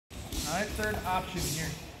All right, third option here.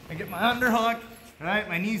 I get my underhook. All right,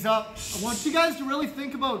 my knees up. I want you guys to really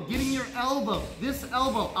think about getting your elbow, this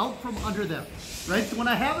elbow, out from under them. Right, so when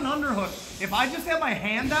I have an underhook, if I just have my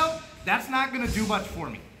hand out, that's not gonna do much for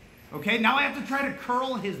me. Okay, now I have to try to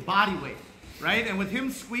curl his body weight, right? And with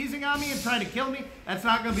him squeezing on me and trying to kill me, that's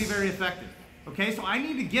not gonna be very effective. Okay, so I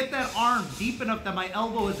need to get that arm deep enough that my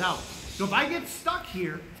elbow is out. So if I get stuck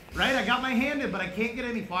here, right, I got my hand in, but I can't get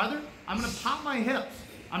any farther, I'm gonna pop my hips.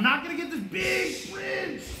 I'm not gonna get this big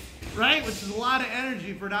bridge, right, which is a lot of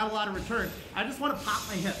energy for not a lot of return. I just wanna pop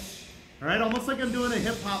my hips, all right? Almost like I'm doing a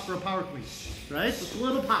hip hop for a power clean, right? Just a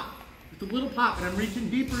little pop, and I'm reaching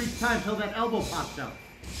deeper each time until that elbow pops out.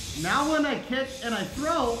 Now when I kick and I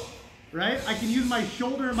throw, right, I can use my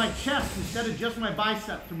shoulder and my chest instead of just my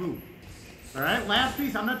bicep to move. All right, last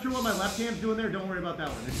piece, I'm not sure what my left hand's doing there. Don't worry about that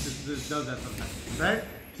one. It just does that sometimes, right?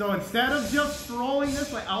 So instead of just throwing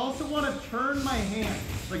this way, I also want to turn my hand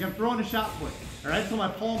like I'm throwing a shot put. All right, so my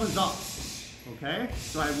palm is up. Okay,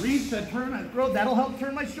 so I reach, I turn, I throw. That'll help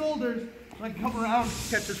turn my shoulders so I can come around and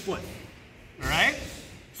catch his foot. All right?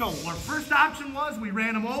 So our first option was we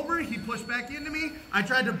ran him over. He pushed back into me. I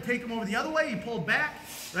tried to take him over the other way. He pulled back,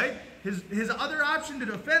 right? His other option to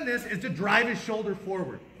defend this is to drive his shoulder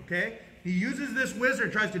forward, okay? He uses this whizzer,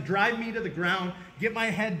 tries to drive me to the ground, get my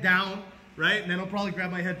head down, right? And then he'll probably grab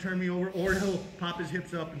my head, turn me over, or he'll pop his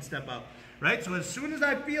hips up and step out, right? So as soon as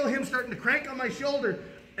I feel him starting to crank on my shoulder,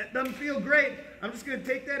 it doesn't feel great, I'm just gonna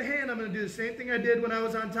take that hand, I'm gonna do the same thing I did when I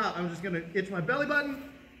was on top. I'm just gonna itch my belly button,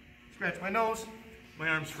 scratch my nose, my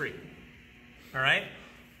arm's free, all right?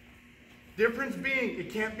 Difference being,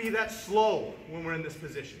 it can't be that slow when we're in this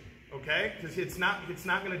position, okay? Because it's not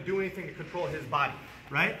gonna do anything to control his body,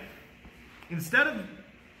 right? Instead of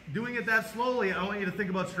doing it that slowly, I want you to think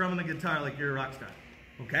about strumming the guitar like you're a rock star,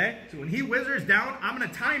 okay? So when he whizzers down, I'm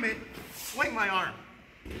gonna time it, swing my arm,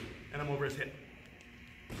 and I'm over his hip,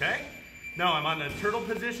 okay? Now I'm on a turtle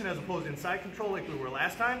position as opposed to inside control like we were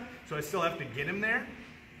last time, so I still have to get him there,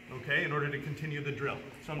 okay, in order to continue the drill.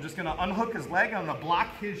 So I'm just gonna unhook his leg, I'm gonna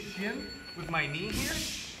block his shin with my knee here,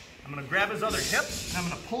 I'm gonna grab his other hip, and I'm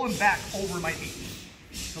gonna pull him back over my knee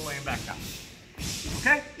to lay him back down.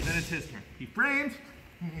 Okay, then it's his turn. He frames,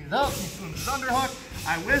 he's up, he swings his underhook,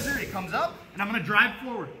 I whizzer, he comes up, and I'm gonna drive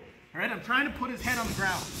forward. All right, I'm trying to put his head on the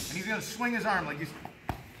ground, and he's gonna swing his arm like he's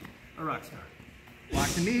a rock star. Lock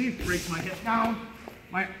the knee, breaks my hip down.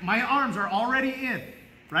 My arms are already in,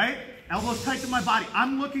 right? Elbows tight to my body.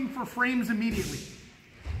 I'm looking for frames immediately,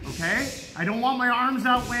 okay? I don't want my arms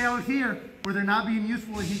out way out here where they're not being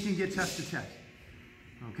useful and he can get chest to chest.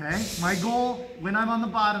 Okay, my goal when I'm on the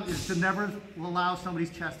bottom is to never allow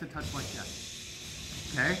somebody's chest to touch my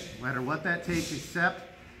chest. Okay, no matter what that takes, except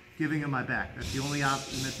giving him my back. That's the only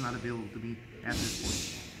option that's not available to me at this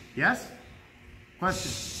point. Yes?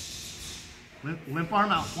 Question? Limp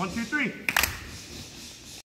arm out. 1, 2, 3.